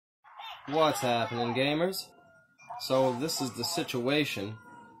What's happening, gamers? So this is the situation.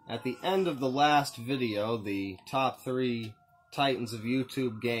 At the end of the last video, the top 3 titans of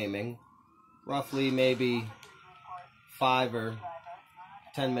YouTube gaming, roughly maybe 5 or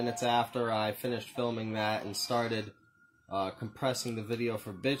 10 minutes after I finished filming that and started compressing the video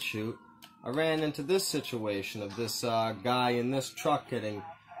for BitChute, I ran into this situation of this guy in this truck getting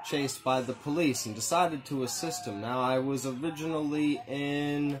chased by the police and decided to assist him. Now, I was originally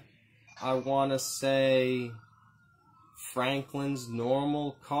in, I want to say, Franklin's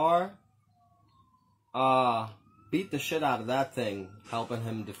normal car. Beat the shit out of that thing, helping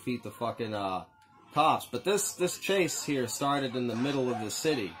him defeat the fucking cops. But this chase here started in the middle of the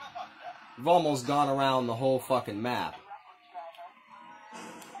city. We've almost gone around the whole fucking map.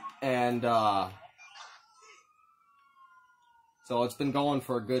 And so it's been going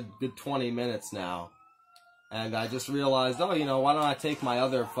for a good 20 minutes now. And I just realized, oh, you know, why don't I take my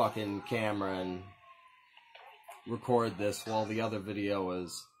other fucking camera and record this while the other video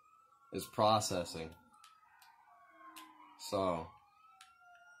is processing. So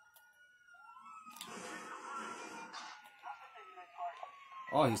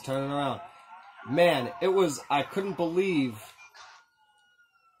oh, he's turning around. Man, I couldn't believe.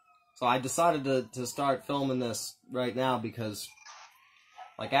 So I decided to start filming this right now because,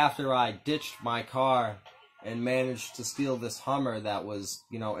 like, after I ditched my car and managed to steal this Hummer that was,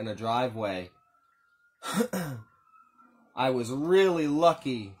 you know, in a driveway, I was really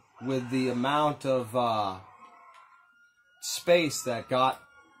lucky with the amount of space that got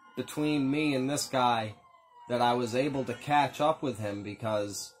between me and this guy that I was able to catch up with him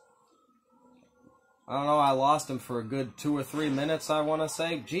because, I don't know, I lost him for a good 2 or 3 minutes, I want to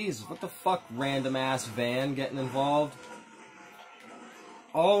say. Jeez, what the fuck, random-ass van getting involved?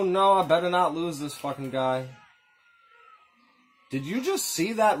 Oh no, I better not lose this fucking guy. Did you just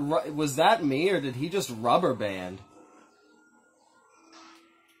see that? Was that me, or did he just rubber band?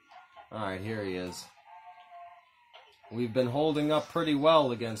 Alright, here he is. We've been holding up pretty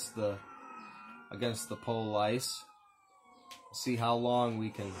well against the police. See how long we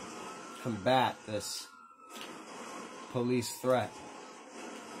can combat this police threat.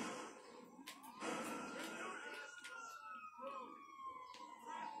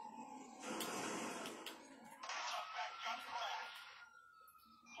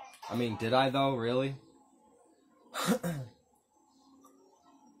 I mean, did I though, really?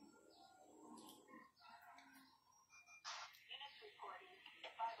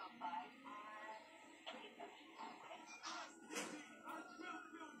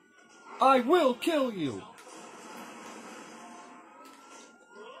 I will kill you!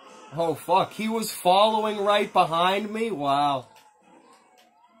 Oh fuck, he was following right behind me? Wow.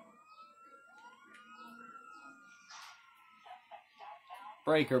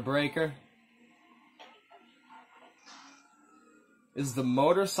 Breaker. Is the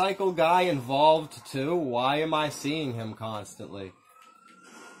motorcycle guy involved too? Why am I seeing him constantly?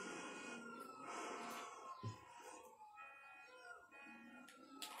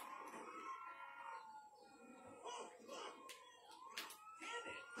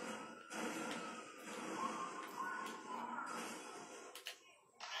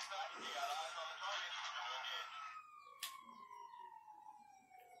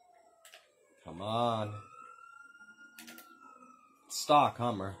 Come on. Stock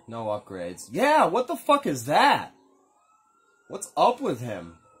Hummer, no upgrades. Yeah, what the fuck is that? What's up with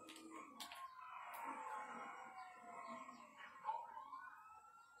him?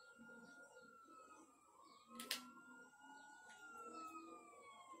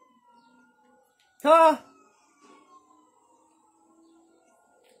 Huh?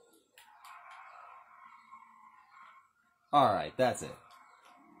 Alright, that's it.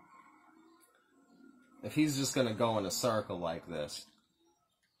 If he's just gonna go in a circle like this,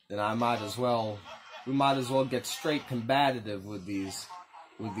 then we might as well get straight combative with these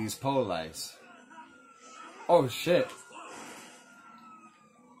police. Oh shit.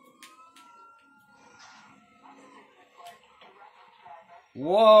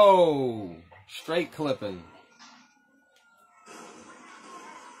 Whoa! Straight clipping.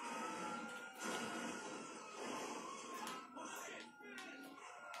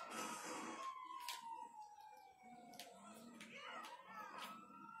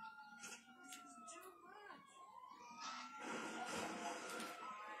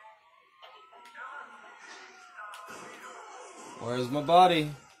 Where's my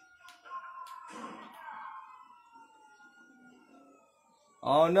buddy?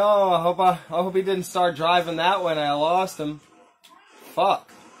 Oh no, I hope he didn't start driving that when I lost him.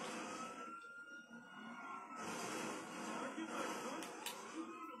 Fuck.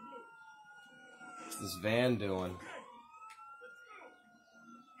 this van doing?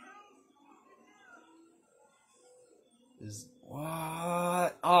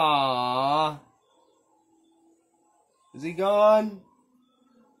 What? Aww. Is he gone?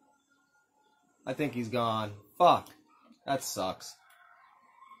 I think he's gone. Fuck. That sucks.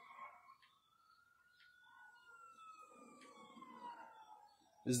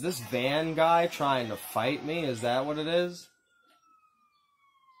 Is this van guy trying to fight me? Is that what it is?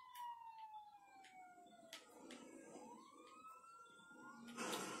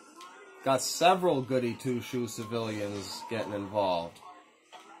 Got several goody two-shoe civilians getting involved.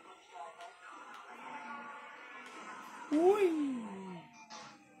 Whee!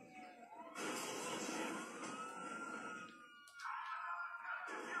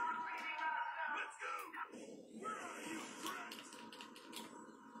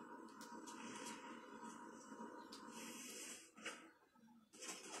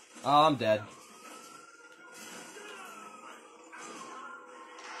 Oh, I'm dead.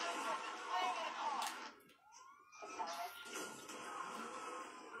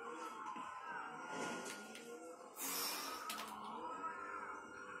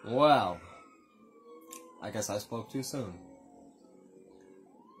 Well, I guess I spoke too soon.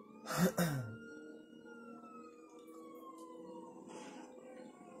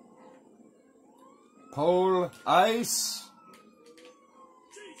 Pole ice.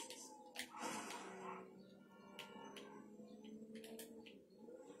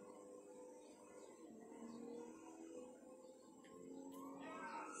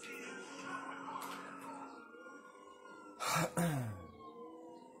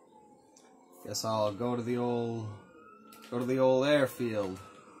 Guess I'll go to the old airfield.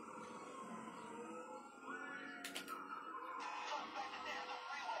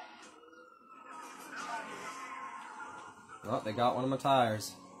 Oh, they got one of my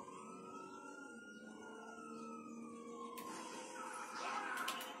tires.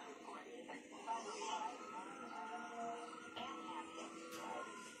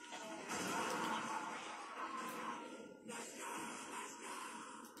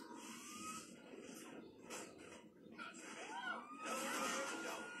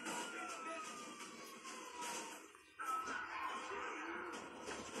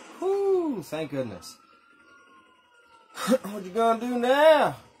 Whew, thank goodness. What you gonna do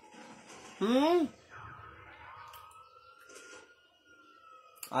now?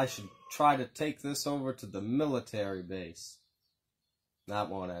 I should try to take this over to the military base. That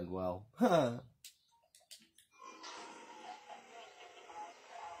won't end well.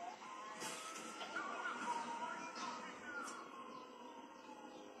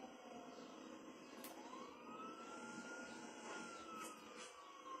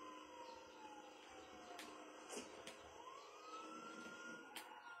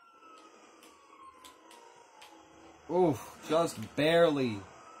 Oof, just barely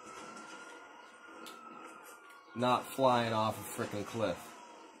not flying off a frickin' cliff.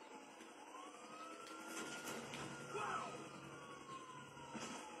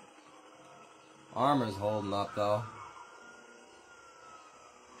 Armor's holding up though.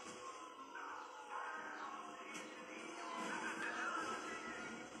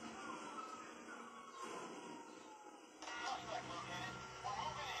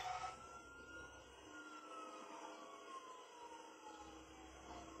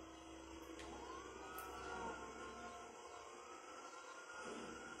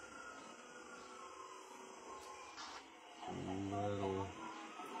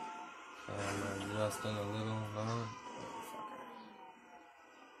 Just in a little,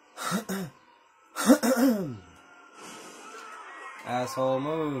 motherfucker. Asshole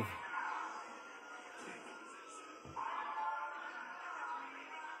move.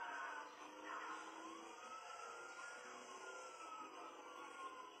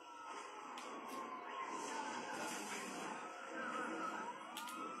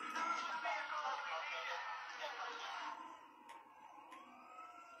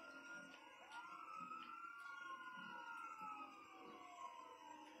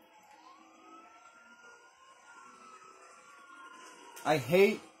 I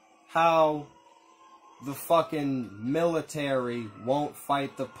hate how the fucking military won't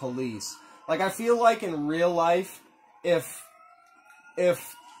fight the police. Like, I feel like in real life, if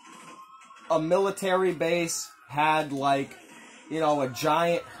a military base had, like, you know, a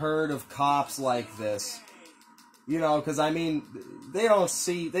giant herd of cops like this, you know, because, I mean, they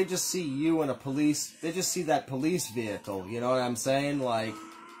just see you in a police, they just see that police vehicle, you know what I'm saying? Like,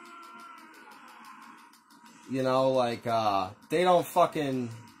 you know, like, they don't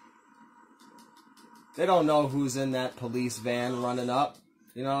know who's in that police van running up.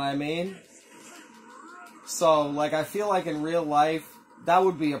 You know what I mean? So, like, I feel like in real life, that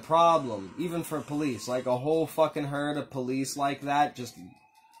would be a problem, even for police. Like, a whole fucking herd of police like that just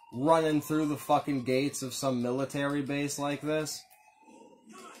running through the fucking gates of some military base like this.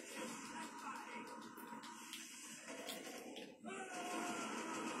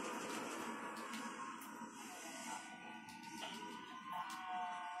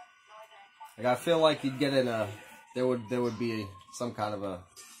 Like, I feel like you'd get in a... There would be some kind of a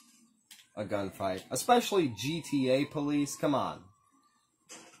gunfight. Especially GTA police. Come on.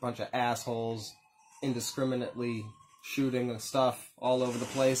 Bunch of assholes indiscriminately shooting and stuff all over the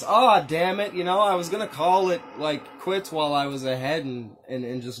place. Ah, damn it. You know, I was going to call it, like, quits while I was ahead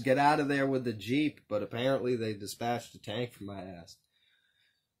and just get out of there with the Jeep. But apparently they dispatched a tank for my ass.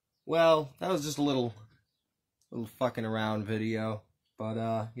 Well, that was just a little fucking around video.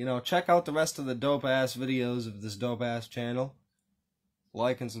 But, you know, check out the rest of the dope-ass videos of this dope-ass channel.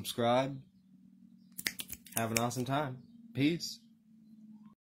 Like and subscribe. Have an awesome time. Peace.